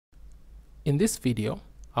In this video,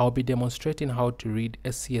 I'll be demonstrating how to read a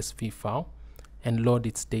CSV file and load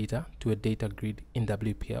its data to a data grid in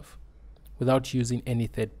WPF without using any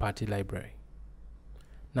third-party library.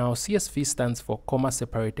 Now, CSV stands for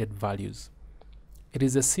comma-separated values. It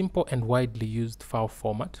is a simple and widely used file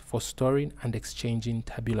format for storing and exchanging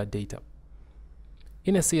tabular data.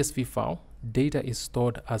 In a CSV file, data is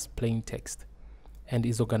stored as plain text and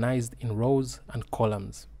is organized in rows and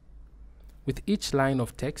columns, with each line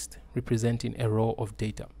of text representing a row of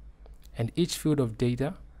data, and each field of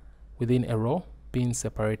data within a row being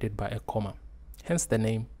separated by a comma, hence the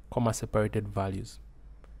name comma-separated values.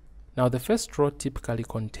 Now, the first row typically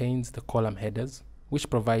contains the column headers, which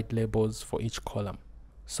provide labels for each column.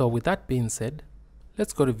 So with that being said,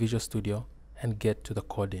 let's go to Visual Studio and get to the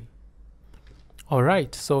coding.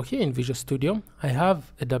 Alright, so here in Visual Studio, I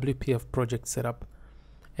have a WPF project set up,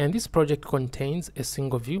 and this project contains a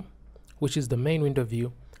single view, which is the main window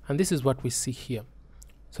view, and this is what we see here.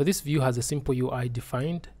 So this view has a simple UI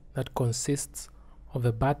defined that consists of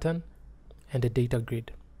a button and a data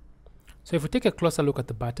grid. So if we take a closer look at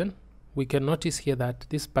the button, we can notice here that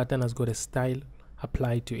this button has got a style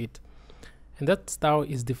applied to it, and that style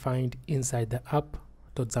is defined inside the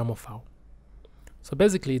app.xaml file. So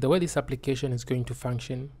basically, the way this application is going to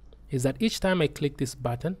function is that each time I click this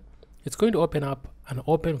button, it's going to open up an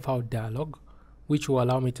open file dialog, which will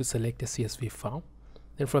allow me to select a CSV file.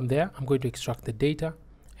 Then from there, I'm going to extract the data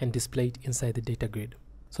and display it inside the data grid.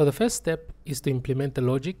 So the first step is to implement the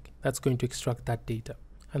logic that's going to extract that data.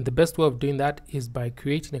 And the best way of doing that is by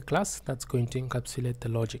creating a class that's going to encapsulate the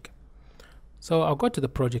logic. So I'll go to the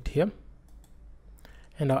project here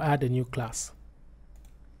and I'll add a new class.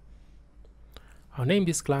 I'll name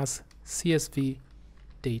this class CSV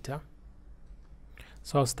data.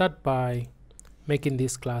 So I'll start by making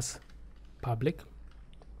this class public,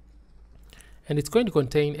 and it's going to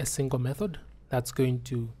contain a single method that's going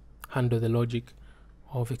to handle the logic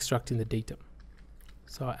of extracting the data.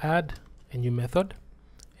 So I'll add a new method,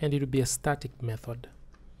 and it will be a static method.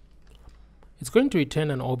 It's going to return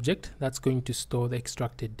an object that's going to store the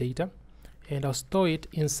extracted data, and I'll store it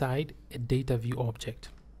inside a data view object.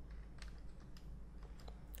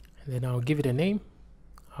 And then I'll give it a name.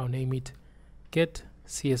 I'll name it get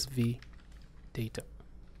CSV data.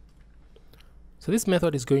 So this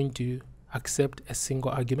method is going to accept a single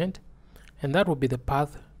argument, and that will be the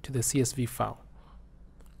path to the CSV file.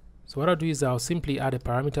 So what I'll do is I'll simply add a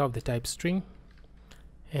parameter of the type string,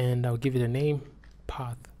 and I'll give it a name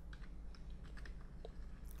path.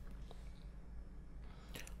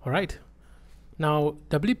 Alright, now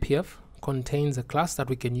WPF contains a class that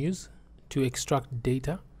we can use to extract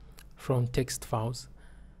data from text files.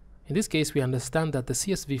 In this case, we understand that the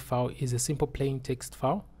CSV file is a simple plain text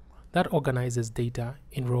file that organizes data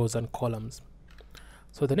in rows and columns.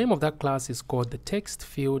 So the name of that class is called the text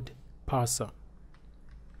field parser.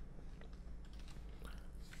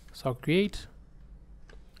 So I'll create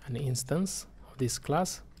an instance of this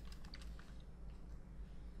class,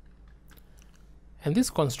 and this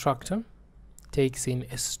constructor takes in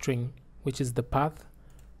a string, which is the path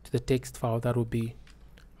to the text file that will be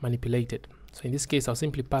manipulated. So in this case, I'll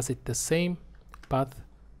simply pass it the same path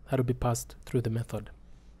that will be passed through the method.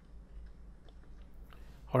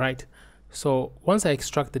 Alright, so once I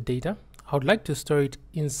extract the data, I would like to store it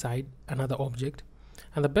inside another object,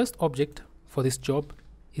 and the best object for this job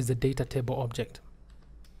is the data table object.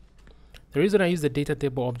 The reason I use the data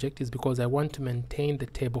table object is because I want to maintain the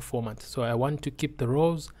table format. So I want to keep the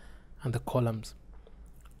rows and the columns.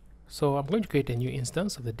 So I'm going to create a new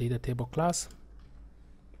instance of the data table class,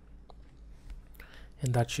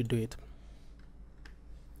 and that should do it.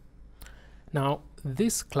 Now,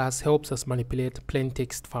 this class helps us manipulate plain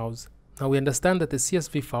text files. Now we understand that the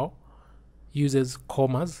CSV file uses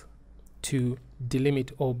commas to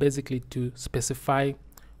delimit, or basically to specify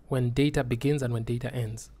when data begins and when data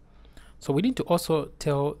ends. So we need to also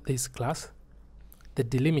tell this class the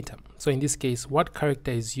delimiter. So in this case, what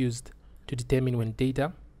character is used to determine when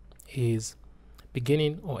data is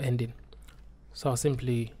beginning or ending. So I'll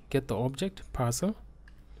simply get the object parser,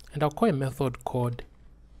 and I'll call a method called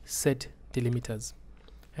set delimiters.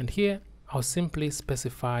 And here I'll simply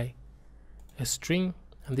specify a string,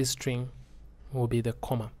 and this string will be the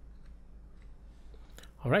comma.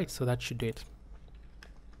 Alright, so that should do it.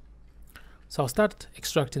 So I'll start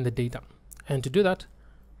extracting the data, and to do that,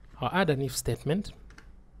 I'll add an if statement,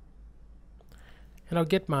 and I'll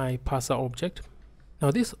get my parser object.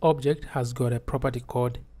 Now this object has got a property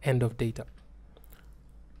called end of data.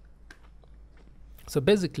 So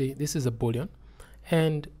basically, this is a boolean,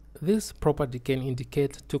 and this property can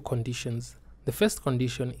indicate two conditions. The first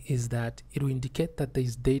condition is that it will indicate that there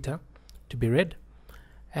is data to be read,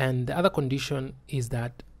 and the other condition is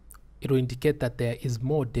that it will indicate that there is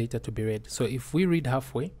more data to be read. So if we read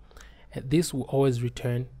halfway, this will always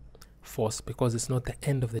return false because it's not the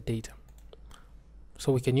end of the data.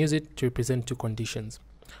 So we can use it to represent two conditions.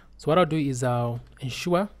 So what I'll do is I'll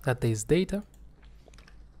ensure that there is data,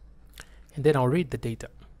 and then I'll read the data.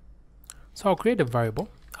 So I'll create a variable.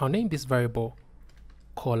 I'll name this variable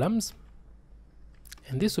columns,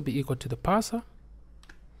 and this will be equal to the parser.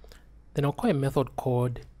 Then I'll call a method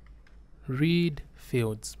called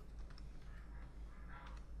readfields.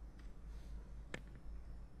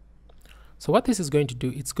 So what this is going to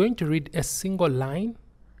do, it's going to read a single line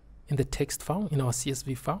in the text file, in our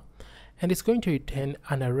CSV file, and it's going to return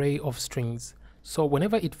an array of strings. So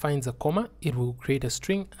whenever it finds a comma, it will create a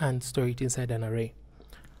string and store it inside an array.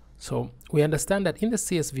 So we understand that in the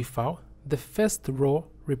CSV file, the first row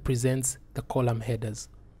represents the column headers.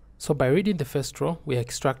 So by reading the first row, we are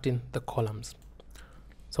extracting the columns.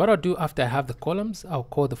 So what I'll do after I have the columns, I'll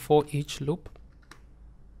call the for each loop,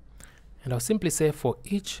 and I'll simply say for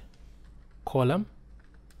each column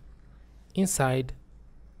inside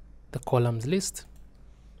the columns list,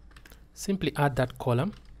 simply add that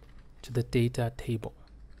column to the data table.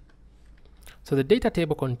 So the data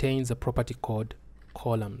table contains a property called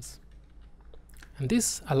columns, and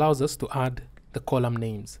this allows us to add the column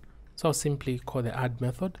names. So I'll simply call the add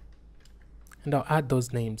method, and I'll add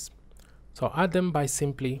those names. So I'll add them by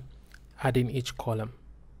simply adding each column.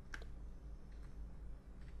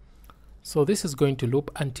 So this is going to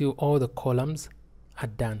loop until all the columns are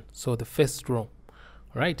done. So the first row,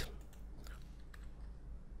 right?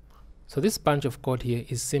 So this bunch of code here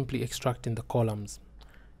is simply extracting the columns.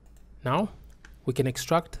 Now we can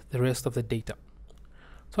extract the rest of the data.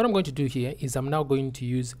 So what I'm going to do here is I'm now going to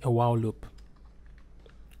use a while loop.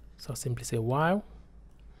 So I'll simply say while.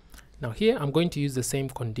 Now here I'm going to use the same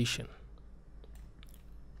condition,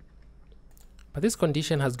 but this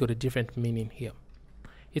condition has got a different meaning here.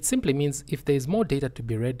 It simply means if there is more data to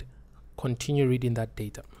be read, continue reading that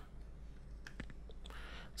data.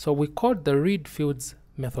 So we called the readfields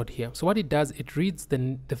method here. So what it does, it reads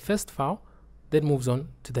the first file, then moves on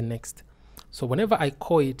to the next. So whenever I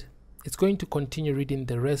call it, it's going to continue reading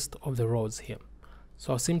the rest of the rows here.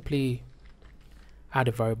 So I'll simply add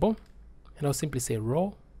a variable, and I'll simply say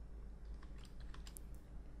row.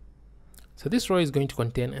 So this row is going to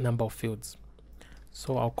contain a number of fields.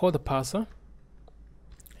 So I'll call the parser,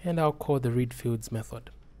 and I'll call the readfields method.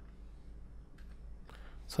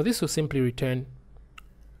 So this will simply return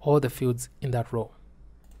all the fields in that row.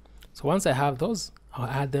 So once I have those, I'll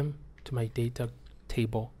add them to my data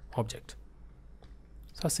table object.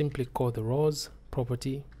 So I'll simply call the rows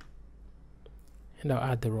property, and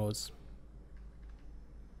I'll add the rows.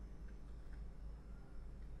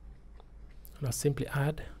 And I'll simply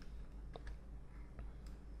add.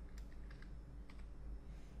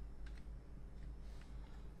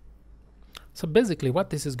 So basically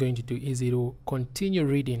what this is going to do is it will continue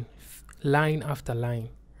reading line after line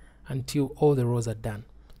until all the rows are done.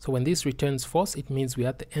 So when this returns false, it means we're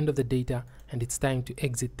at the end of the data and it's time to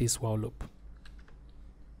exit this while loop.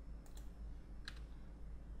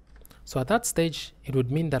 So at that stage, it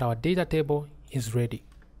would mean that our data table is ready.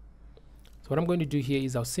 So what I'm going to do here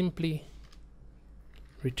is I'll simply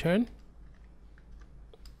return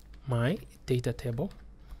my data table.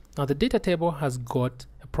 Now the data table has got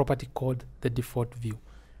a property called the default view,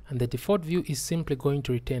 and the default view is simply going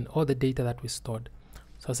to return all the data that we stored.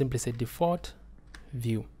 So I'll simply say default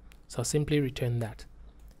view. So I'll simply return that,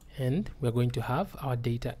 and we're going to have our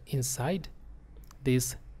data inside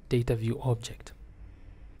this data view object.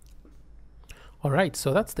 Alright,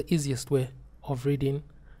 so that's the easiest way of reading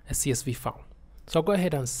a CSV file. So I'll go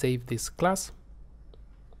ahead and save this class,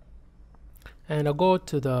 and I'll go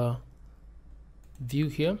to the view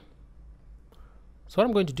here. So what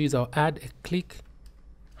I'm going to do is I'll add a click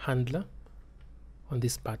handler on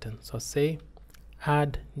this button. So I'll say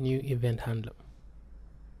add new event handler.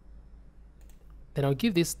 Then I'll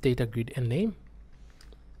give this data grid a name.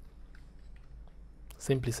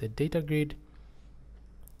 Simply say data grid.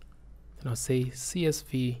 Then I'll say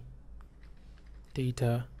CSV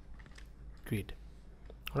data grid.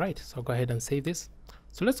 Alright, so I'll go ahead and save this.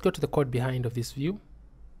 So let's go to the code behind of this view.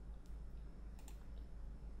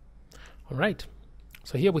 Alright,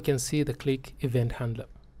 so here we can see the click event handler.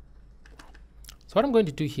 So what I'm going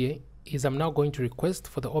to do here is I'm now going to request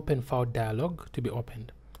for the open file dialog to be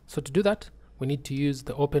opened. So to do that, we need to use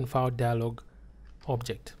the open file dialog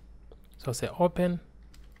object. So I'll say open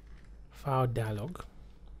file dialog.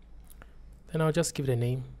 Then I'll just give it a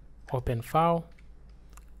name, open file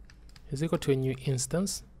is equal to a new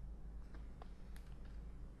instance.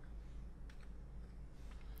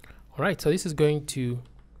 Alright, so this is going to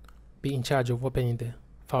be in charge of opening the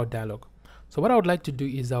file dialog. So what I would like to do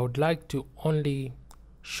is I would like to only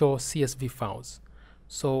show CSV files.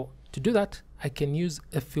 So to do that, I can use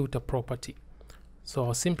a filter property. So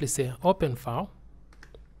I'll simply say open file,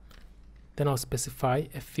 then I'll specify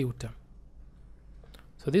a filter.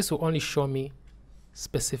 So this will only show me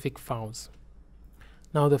specific files.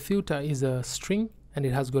 Now the filter is a string and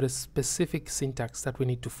it has got a specific syntax that we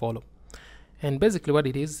need to follow. And basically what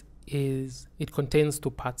it is it contains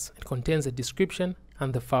two parts. It contains a description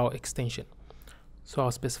and the file extension. So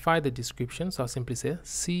I'll specify the description. So I'll simply say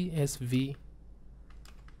CSV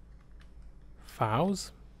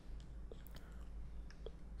files.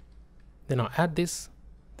 Then I'll add this.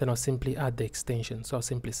 Then I'll simply add the extension. So I'll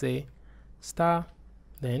simply say star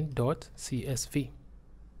then .csv.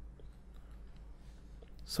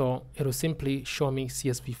 So it will simply show me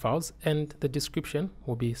CSV files and the description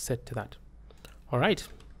will be set to that. Alright.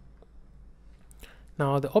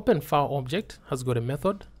 Now the open file object has got a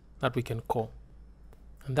method that we can call.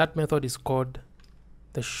 And that method is called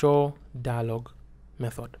the show dialog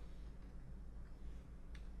method.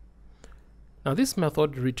 Now this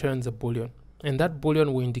method returns a boolean, and that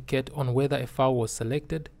boolean will indicate on whether a file was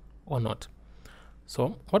selected or not.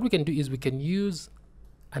 So what we can do is we can use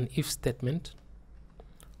an if statement.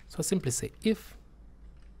 So simply say if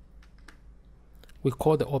we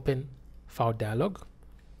call the open file dialog,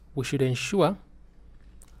 we should ensure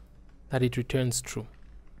that it returns true.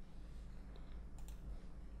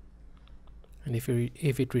 And if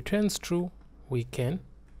it returns true, we can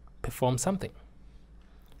perform something.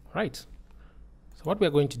 Right. So what we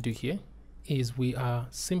are going to do here is we are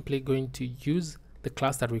simply going to use the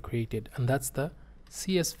class that we created, and that's the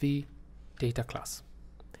CSV data class.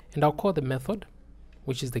 And I'll call the method,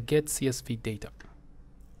 which is the get CSV data.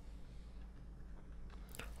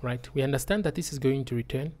 Right. We understand that this is going to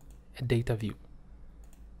return a data view.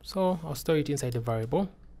 So I'll store it inside a variable.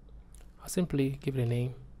 I'll simply give it a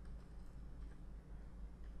name,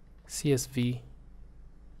 CSV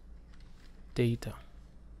data.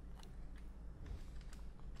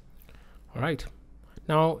 All right.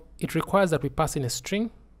 Now it requires that we pass in a string,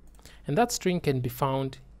 and that string can be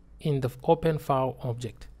found in the open file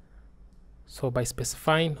object. So by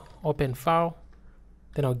specifying open file,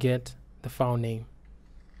 then I'll get the file name.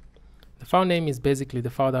 The file name is basically the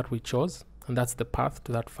file that we chose, and that's the path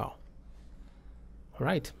to that file. All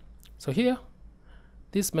right. So here,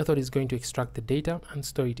 this method is going to extract the data and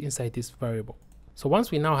store it inside this variable. So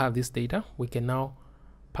once we now have this data, we can now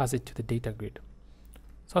pass it to the data grid.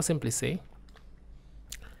 So I'll simply say, in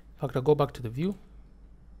fact, I'll go back to the view,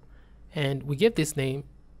 and we give this name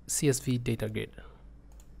CSV data grid.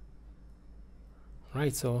 All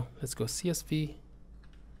right, so let's go CSV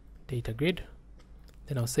data grid.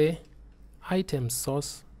 Then I'll say item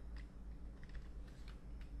source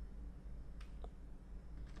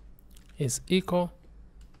is equal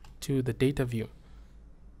to the data view,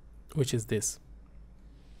 which is this,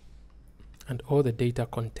 and all the data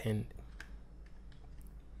contained.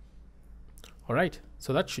 All right,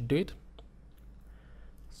 so that should do it.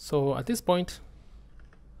 So at this point,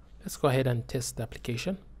 let's go ahead and test the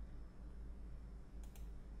application.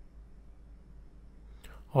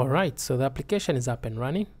 All right, so the application is up and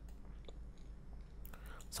running.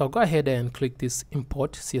 So I'll go ahead and click this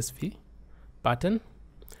import CSV button.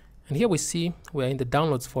 And here we see we're in the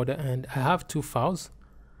downloads folder, and I have two files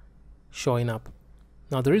showing up.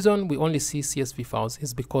 Now the reason we only see CSV files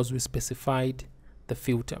is because we specified the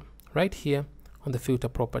filter right here on the filter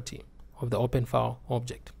property of the open file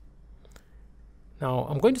object. Now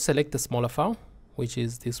I'm going to select the smaller file, which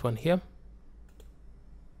is this one here.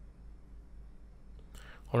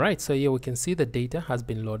 All right, so here we can see the data has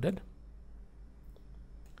been loaded.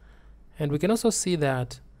 And we can also see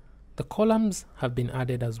that the columns have been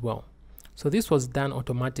added as well. So this was done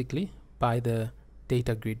automatically by the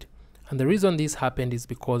DataGrid. And the reason this happened is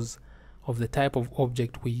because of the type of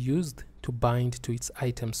object we used to bind to its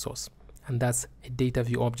item source. And that's a data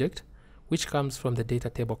view object, which comes from the data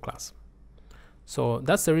table class. So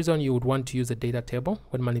that's the reason you would want to use a data table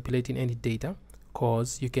when manipulating any data,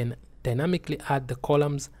 because you can dynamically add the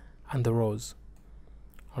columns and the rows.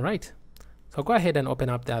 All right, so I'll go ahead and open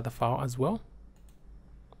up the other file as well.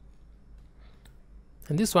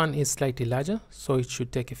 And this one is slightly larger, so it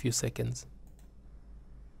should take a few seconds.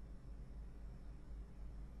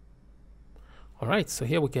 All right, so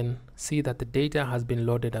here we can see that the data has been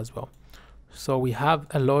loaded as well. So we have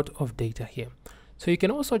a lot of data here. So you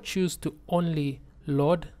can also choose to only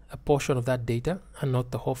load a portion of that data and not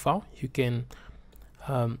the whole file. You can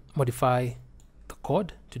modify the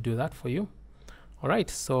code to do that for you. All right,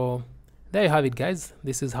 so There you have it, guys.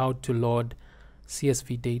 This is how to load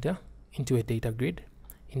CSV data into a data grid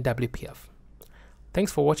in WPF.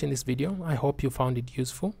 Thanks for watching this video. I hope you found it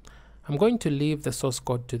useful. I'm going to leave the source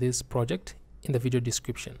code to this project in the video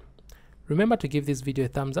description. Remember to give this video a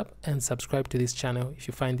thumbs up and subscribe to this channel if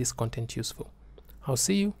you find this content useful. I'll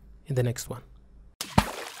see you in the next one.